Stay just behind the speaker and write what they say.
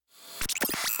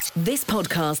This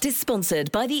podcast is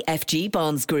sponsored by the FG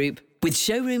Barnes Group, with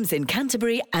showrooms in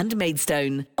Canterbury and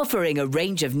Maidstone, offering a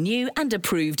range of new and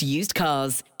approved used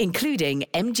cars, including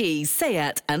MG,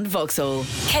 Seat and Vauxhall.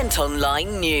 Kent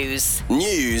Online News.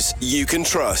 News you can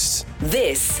trust.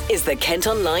 This is the Kent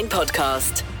Online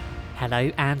Podcast.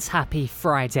 Hello and happy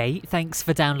Friday. Thanks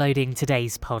for downloading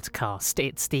today's podcast.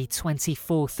 It's the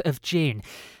 24th of June.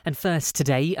 And first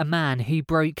today, a man who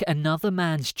broke another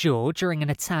man's jaw during an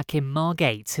attack in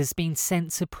Margate has been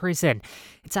sent to prison.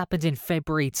 It happened in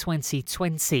February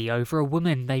 2020 over a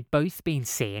woman they'd both been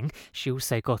seeing. She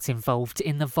also got involved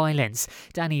in the violence.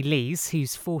 Danny Lees,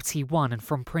 who's 41 and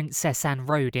from Princess Anne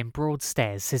Road in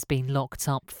Broadstairs, has been locked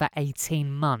up for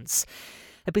 18 months.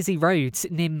 A busy road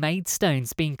near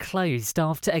Maidstone's been closed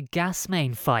after a gas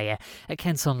main fire. At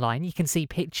Kent Online, you can see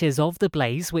pictures of the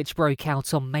blaze which broke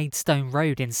out on Maidstone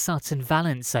Road in Sutton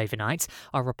Valence overnight.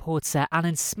 Our reporter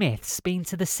Alan Smith's been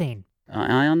to the scene.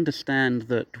 I understand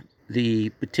that the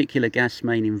particular gas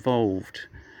main involved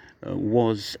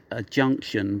was a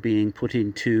junction being put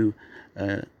into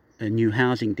a new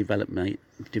housing development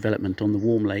on the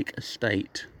Warm Lake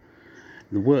estate.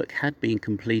 The work had been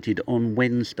completed on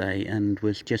Wednesday and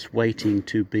was just waiting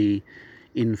to be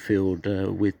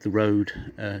infilled with the road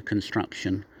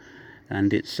construction.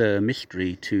 And it's a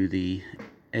mystery to the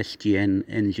SGN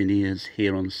engineers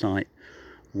here on site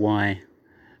why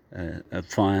a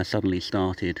fire suddenly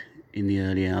started in the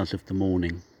early hours of the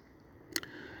morning.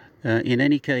 In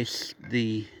any case,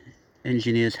 the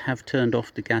engineers have turned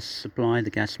off the gas supply, the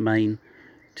gas main,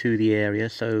 to the area,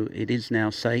 so it is now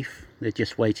safe. They're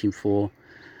just waiting for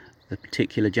the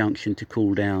particular junction to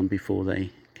cool down before they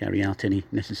carry out any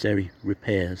necessary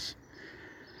repairs.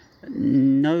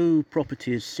 No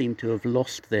properties seem to have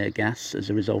lost their gas as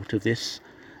a result of this,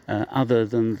 other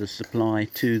than the supply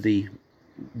to the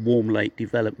Warm Lake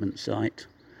development site,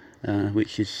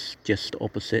 which is just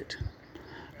opposite.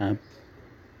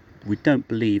 We don't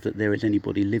believe that there is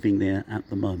anybody living there at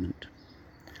the moment.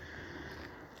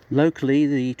 Locally,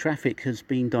 the traffic has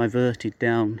been diverted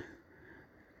down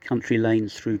country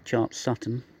lanes through Charp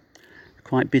Sutton.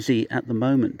 Quite busy at the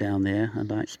moment down there,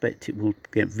 and I expect it will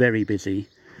get very busy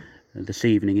this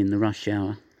evening in the rush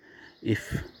hour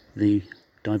if the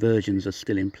diversions are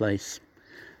still in place.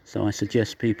 So I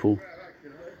suggest people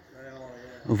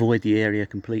avoid the area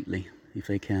completely if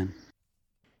they can.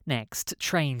 Next,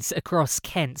 trains across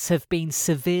Kent have been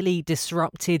severely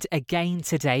disrupted again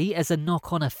today as a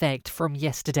knock-on effect from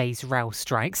yesterday's rail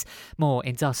strikes. More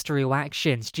industrial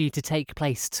actions due to take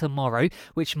place tomorrow,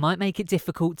 which might make it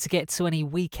difficult to get to any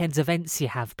weekend events you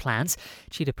have planned.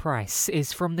 Tudor Price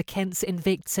is from the Kent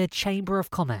Invicta Chamber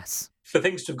of Commerce. For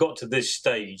things to have got to this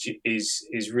stage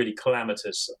is really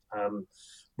calamitous.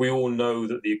 We all know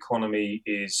that the economy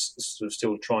is sort of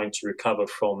still trying to recover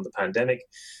from the pandemic.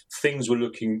 Things were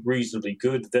looking reasonably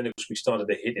good. Then we started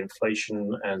to hit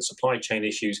inflation and supply chain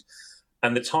issues.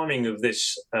 And the timing of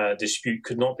this dispute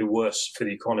could not be worse for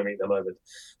the economy at the moment,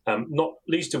 not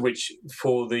least of which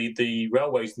for the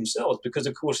railways themselves, because,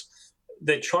 of course,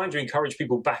 they're trying to encourage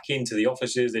people back into the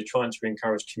offices. They're trying to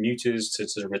encourage commuters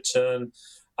to return.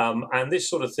 And this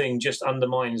sort of thing just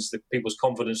undermines people's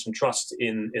confidence and trust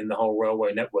in the whole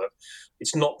railway network.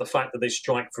 It's not the fact that they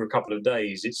strike for a couple of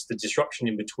days. It's the disruption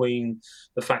in between,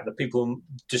 the fact that people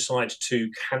decide to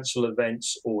cancel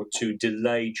events or to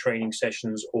delay training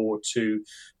sessions or to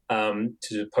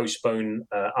postpone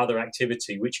other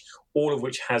activity, all of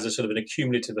which has a sort of an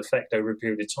accumulative effect over a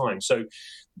period of time. So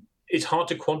it's hard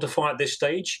to quantify at this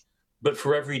stage. But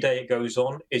for every day it goes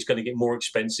on, it's going to get more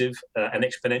expensive and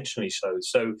exponentially so.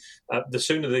 So the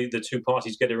sooner the two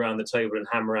parties get around the table and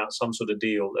hammer out some sort of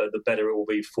deal, the better it will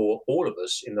be for all of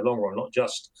us in the long run, not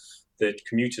just the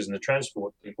commuters and the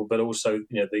transport people, but also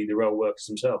the rail workers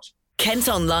themselves. Kent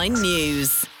Online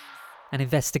News. An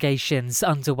investigation's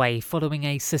underway following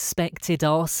a suspected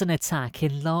arson attack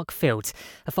in Larkfield.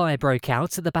 A fire broke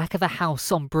out at the back of a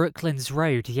house on Brooklands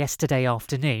Road yesterday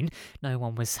afternoon. No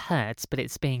one was hurt, but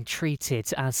it's being treated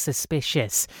as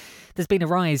suspicious. There's been a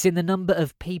rise in the number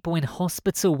of people in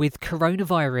hospital with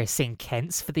coronavirus in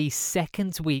Kent for the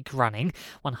second week running.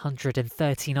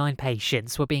 139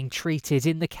 patients were being treated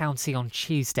in the county on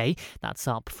Tuesday. That's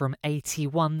up from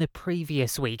 81 the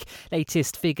previous week.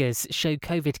 Latest figures show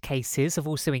COVID cases have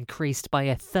also increased by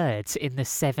a third in the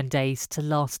 7 days to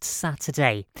last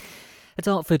Saturday. A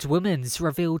Dartford woman's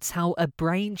revealed how a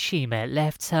brain tumour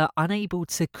left her unable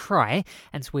to cry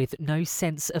and with no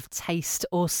sense of taste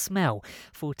or smell.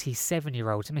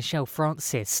 47-year-old Michelle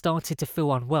Francis started to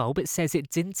feel unwell but says it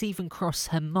didn't even cross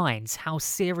her mind how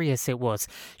serious it was.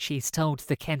 She's told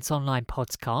the Kent Online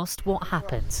podcast what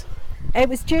happened. It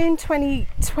was June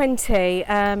 2020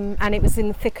 and it was in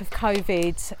the thick of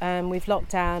COVID with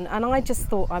lockdown, and I just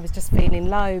thought I was just feeling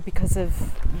low because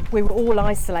we were all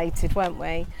isolated, weren't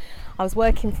we? I was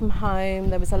working from home,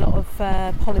 there was a lot of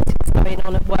politics going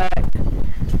on at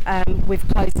work with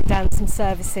closing down some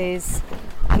services,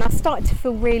 and I started to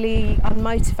feel really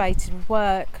unmotivated with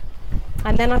work,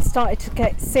 and then I started to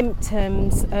get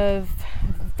symptoms of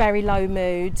very low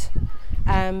mood,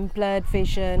 blurred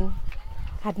vision,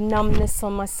 had numbness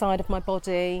on my side of my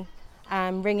body,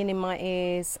 ringing in my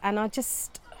ears, and I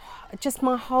just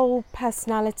my whole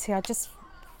personality, I just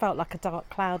felt like a dark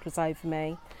cloud was over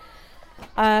me.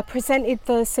 Presented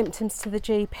the symptoms to the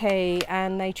GP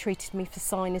and they treated me for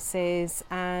sinuses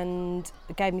and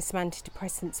gave me some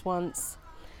antidepressants once.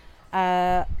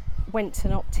 Went to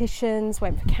an optician's,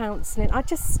 went for counselling. I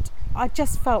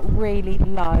just felt really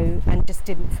low and just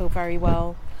didn't feel very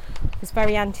well. Was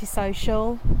very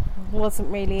antisocial,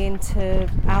 wasn't really into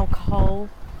alcohol,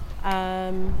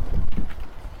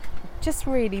 just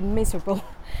really miserable,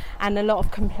 and a lot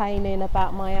of complaining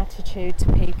about my attitude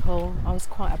to people. I was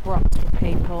quite abrupt with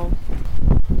people.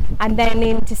 And then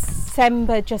in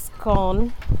December just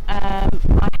gone, I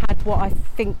had what I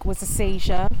think was a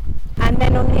seizure. And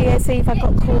then on New Year's Eve I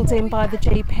got called in by the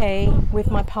GP with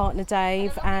my partner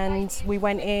Dave, and we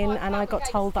went in and I got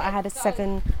told that I had a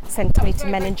 7-centimetre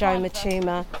meningioma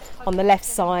tumour on the left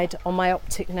side on my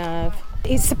optic nerve.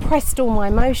 It suppressed all my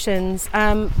emotions.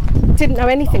 Didn't know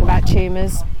anything about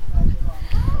tumours.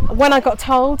 When I got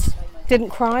told, didn't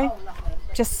cry,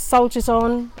 just soldiers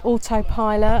on,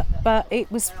 autopilot, but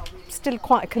it was still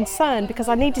quite a concern because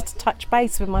I needed to touch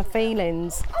base with my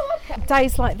feelings.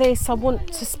 Days like this, I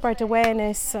want to spread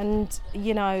awareness, and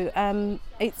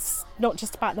it's not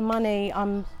just about the money.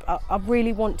 I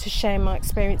really want to share my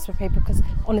experience with people because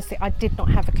honestly, I did not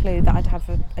have a clue that I'd have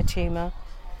a tumour,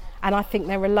 and I think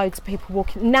there are loads of people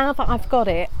walking. Now that I've got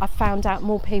it, I've found out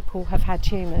more people have had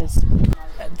tumours.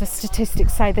 The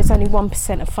statistics say there's only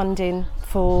 1% of funding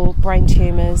for brain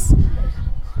tumours.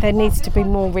 There needs to be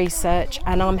more research,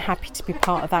 and I'm happy to be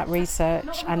part of that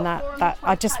research, and that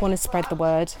I just want to spread the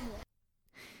word.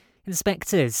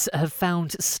 Inspectors have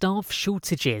found staff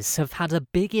shortages have had a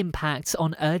big impact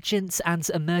on urgent and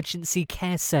emergency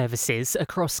care services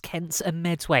across Kent and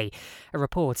Medway. A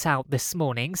report out this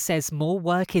morning says more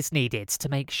work is needed to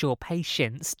make sure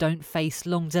patients don't face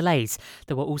long delays.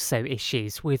 There were also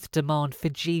issues with demand for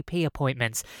GP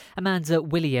appointments. Amanda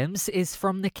Williams is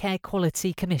from the Care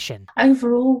Quality Commission.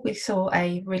 Overall, we saw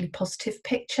a really positive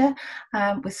picture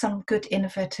with some good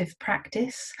innovative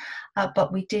practice,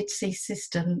 but we did see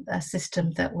a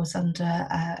system that was under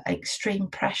extreme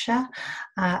pressure,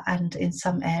 and in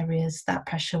some areas that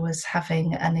pressure was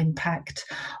having an impact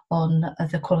on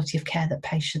the quality of care that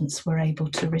patients were able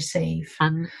to receive.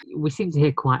 And we seem to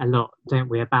hear quite a lot, don't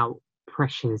we, about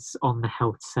pressures on the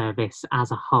health service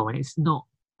as a whole, and it's not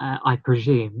I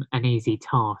presume, an easy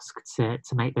task to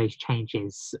make those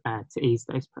changes to ease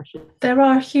those pressures? There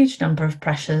are a huge number of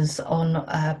pressures on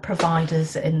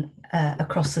providers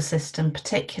across the system,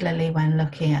 particularly when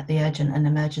looking at the urgent and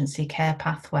emergency care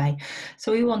pathway.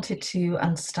 So we wanted to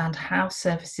understand how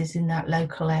services in that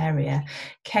local area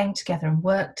came together and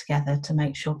worked together to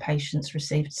make sure patients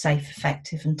received safe,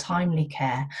 effective and timely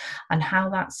care, and how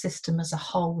that system as a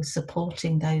whole was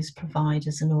supporting those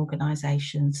providers and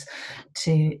organisations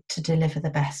to deliver the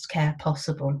best care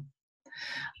possible.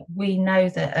 We know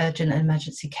that urgent and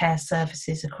emergency care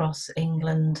services across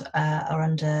England are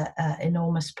under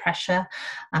enormous pressure,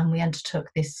 and we undertook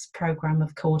this programme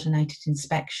of coordinated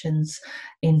inspections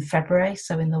in February,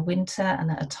 so in the winter,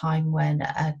 and at a time when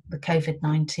the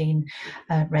COVID-19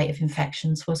 rate of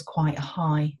infections was quite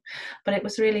high. But it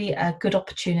was really a good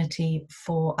opportunity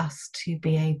for us to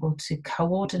be able to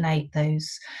coordinate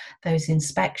those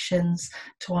inspections,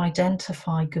 to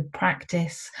identify good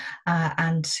practice,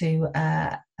 and to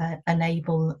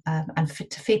enable and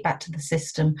to feed back to the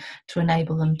system to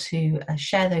enable them to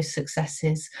share those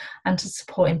successes and to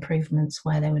support improvements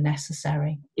where they were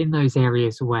necessary. In those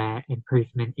areas where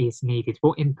improvement is needed,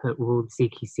 what input will the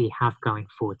CQC have going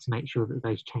forward to make sure that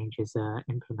those changes are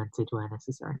implemented where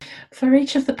necessary? For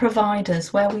each of the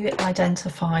providers where we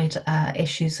identified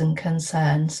issues and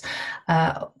concerns,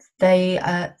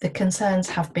 the concerns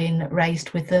have been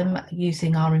raised with them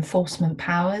using our enforcement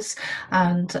powers,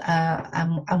 and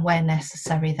where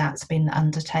necessary that's been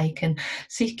undertaken.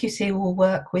 CQC will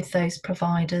work with those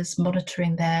providers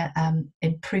monitoring their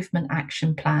improvement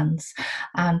action plans,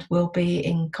 and will be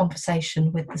in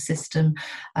conversation with the system,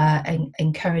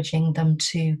 encouraging them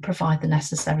to provide the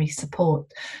necessary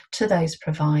support to those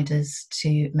providers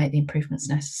to make the improvements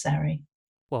necessary.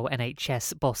 Well,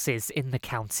 NHS bosses in the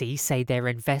county say they're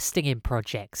investing in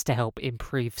projects to help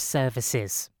improve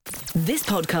services. This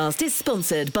podcast is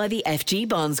sponsored by the FG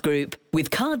Barnes Group, with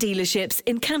car dealerships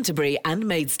in Canterbury and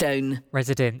Maidstone.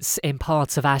 Residents in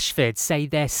parts of Ashford say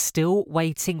they're still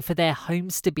waiting for their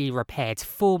homes to be repaired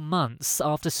 4 months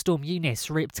after Storm Eunice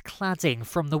ripped cladding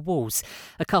from the walls.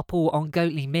 A couple on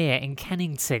Goatley Mere in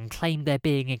Kennington claim they're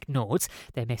being ignored.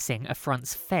 They're missing a front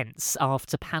fence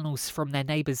after panels from their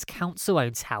neighbour's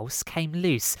council-owned house came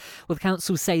loose. Well, the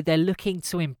council say they're looking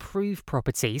to improve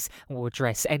properties and will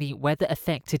address any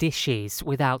weather-affected issues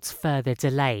without further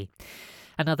delay.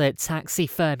 Another taxi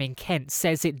firm in Kent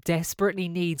says it desperately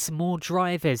needs more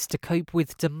drivers to cope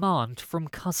with demand from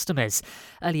customers.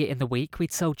 Earlier in the week, we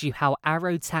told you how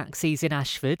Arrow Taxis in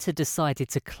Ashford had decided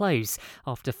to close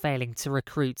after failing to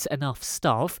recruit enough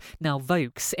staff. Now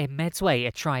Vokes in Medway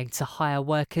are trying to hire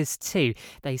workers too.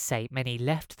 They say many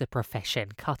left the profession,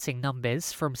 cutting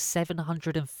numbers from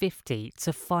 750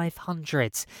 to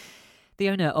 500. The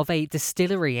owner of a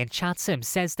distillery in Chatham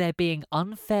says they're being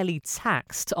unfairly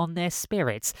taxed on their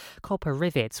spirits. Copper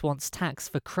Rivet wants tax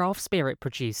for craft spirit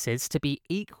producers to be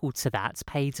equal to that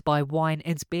paid by wine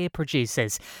and beer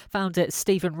producers. Founder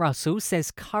Stephen Russell says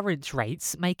current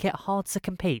rates make it hard to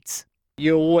compete.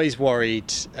 You're always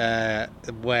worried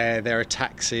where there are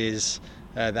taxes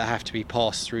that have to be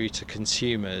passed through to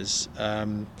consumers.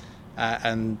 And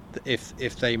if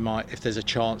there's a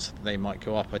chance that they might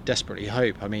go up, I desperately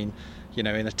hope. I mean, in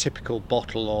a typical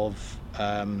bottle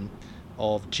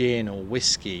of gin or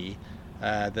whiskey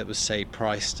that was, say,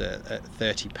 priced at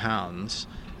 £30,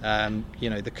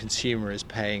 the consumer is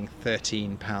paying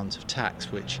 £13 of tax,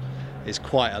 which is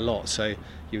quite a lot. So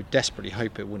you would desperately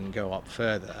hope it wouldn't go up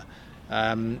further.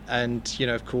 And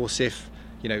of course, if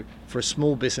for a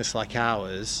small business like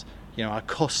ours, our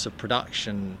costs of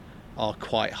production are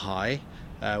quite high,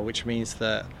 which means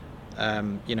that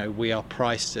we are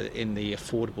priced in the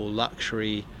affordable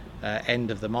luxury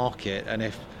end of the market, and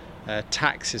if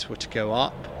taxes were to go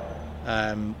up,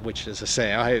 which, as I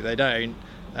say, I hope they don't,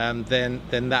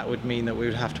 then that would mean that we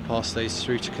would have to pass those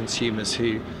through to consumers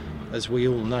who, as we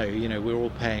all know, we're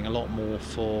all paying a lot more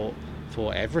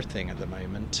for everything at the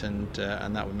moment, and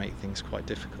that would make things quite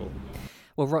difficult.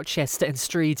 Well, Rochester and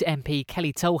Strood MP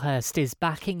Kelly Tolhurst is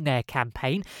backing their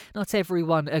campaign. Not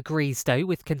everyone agrees, though,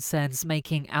 with concerns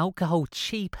making alcohol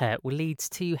cheaper will lead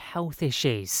to health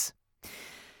issues.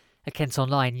 At Kent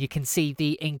Online, you can see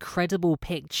the incredible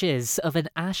pictures of an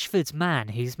Ashford man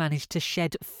who's managed to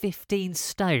shed 15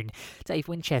 stone. Dave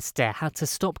Winchester had to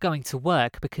stop going to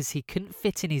work because he couldn't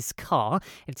fit in his car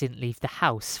and didn't leave the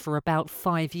house for about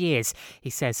 5 years. He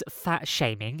says fat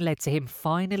shaming led to him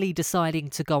finally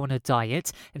deciding to go on a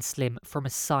diet and slim from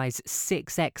a size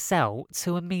 6XL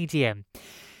to a medium.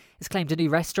 It's claimed a new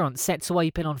restaurant set to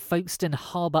open on Folkestone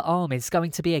Harbour Arm is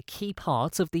going to be a key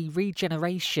part of the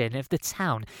regeneration of the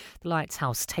town. The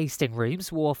Lighthouse tasting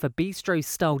rooms will offer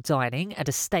bistro-style dining and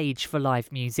a stage for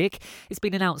live music. It's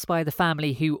been announced by the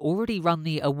family who already run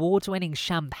the award-winning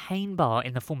champagne bar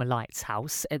in the former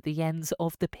Lighthouse at the end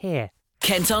of the pier.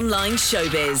 Kent Online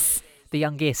Showbiz. The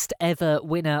youngest ever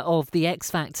winner of the X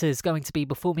Factor is going to be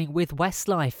performing with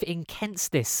Westlife in Kent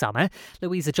this summer.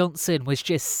 Louisa Johnson was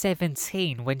just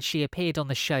 17 when she appeared on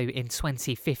the show in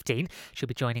 2015. She'll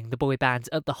be joining the boy band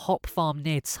at the Hop Farm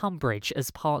near Tunbridge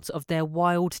as part of their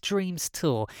Wild Dreams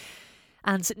tour.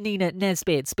 And Nina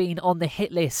Nesbitt's been on the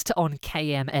hit list on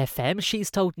KMFM.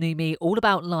 She's told New Me all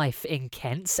about life in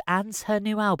Kent and her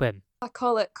new album. I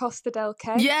call it Costa del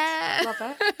Kent. Yeah.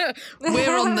 Love it.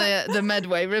 We're on the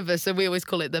Medway River, so we always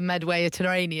call it the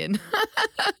Mediterranean.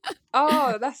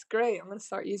 Oh, that's great. I'm going to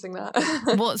start using that.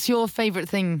 What's your favourite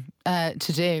thing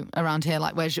to do around here?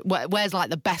 Like, where's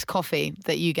like the best coffee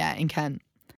that you get in Kent?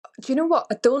 Do you know what?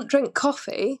 I don't drink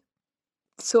coffee,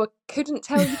 so I couldn't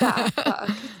tell you that. But I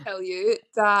could tell you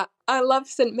that I love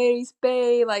St Mary's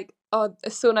Bay. Like, oh,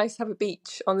 it's so nice to have a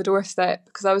beach on the doorstep,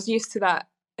 because I was used to that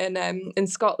in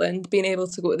Scotland, being able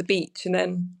to go to the beach, and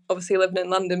then obviously living in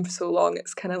London for so long,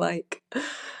 it's kind of like,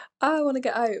 I want to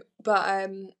get out. But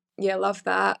yeah, love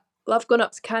that. Love going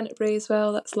up to Canterbury as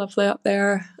well. That's lovely up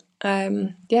there.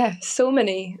 Yeah, so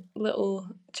many little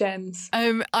gems.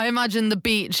 I imagine the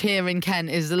beach here in Kent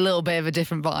is a little bit of a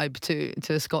different vibe to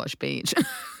a Scottish beach.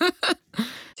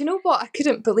 Do you know what? I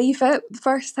couldn't believe it. The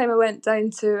first time I went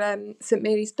down to St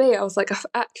Mary's Bay, I was like, I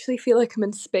actually feel like I'm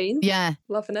in Spain. Yeah.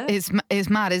 Loving it. It's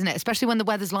mad, isn't it? Especially when the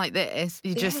weather's like this.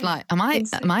 You're just like, am I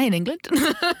in England?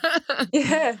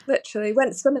 Yeah, literally.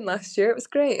 Went swimming last year. It was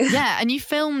great. Yeah, and you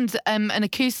filmed an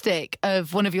acoustic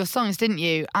of one of your songs, didn't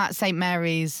you, at St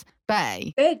Mary's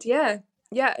Bay? I did, yeah.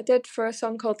 Yeah, I did, for a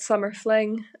song called Summer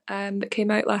Fling that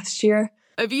came out last year.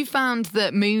 Have you found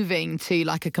that moving to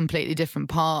like a completely different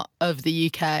part of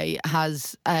the UK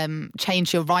has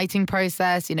changed your writing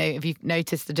process? You know, have you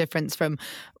noticed the difference from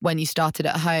when you started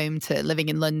at home to living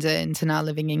in London to now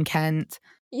living in Kent?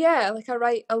 Yeah, like I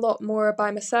write a lot more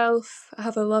by myself. I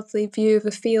have a lovely view of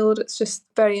the field. It's just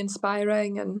very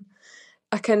inspiring, and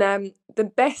I can the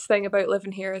best thing about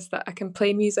living here is that I can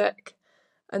play music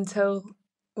until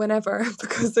whenever,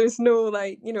 because there's no,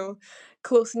 like, you know,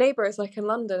 close neighbours like in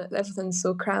London. Everything's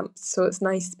so cramped, so it's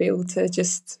nice to be able to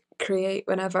just create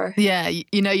whenever. Yeah,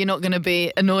 you know, you're not going to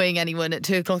be annoying anyone at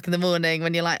 2 o'clock in the morning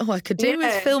when you're like, oh, I could do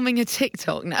with filming a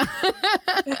TikTok now.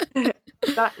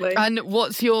 Exactly. And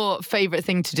what's your favourite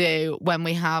thing to do when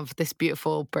we have this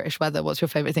beautiful British weather? What's your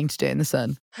favourite thing to do in the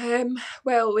sun?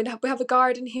 Well, we have a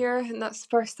garden here, and that's the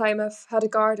first time I've had a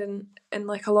garden in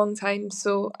like a long time.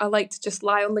 So I like to just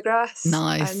lie on the grass,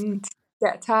 nice, and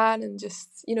get a tan, and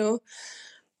just, you know,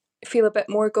 feel a bit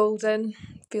more golden,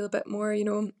 feel a bit more, you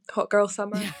know, hot girl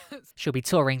summer. She'll be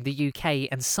touring the UK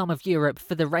and some of Europe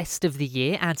for the rest of the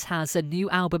year and has a new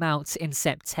album out in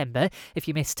September. If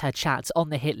you missed her chat on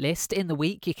the hit list in the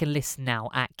week, you can listen now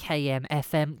at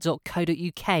kmfm.co.uk.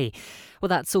 Well,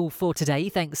 that's all for today.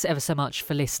 Thanks ever so much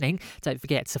for listening. Don't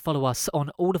forget to follow us on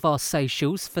all of our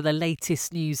socials for the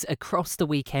latest news across the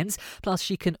weekend. Plus,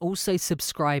 you can also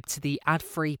subscribe to the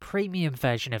ad-free premium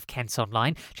version of Kent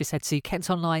Online. Just head to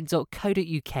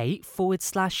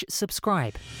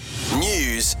kentonline.co.uk/subscribe.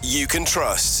 News you can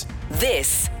trust.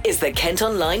 This is the Kent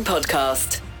Online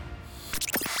Podcast.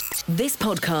 This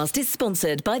podcast is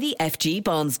sponsored by the FG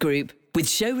Barnes Group, with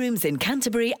showrooms in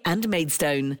Canterbury and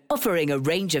Maidstone, offering a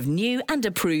range of new and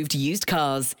approved used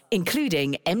cars,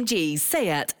 including MG,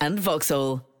 Seat and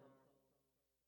Vauxhall.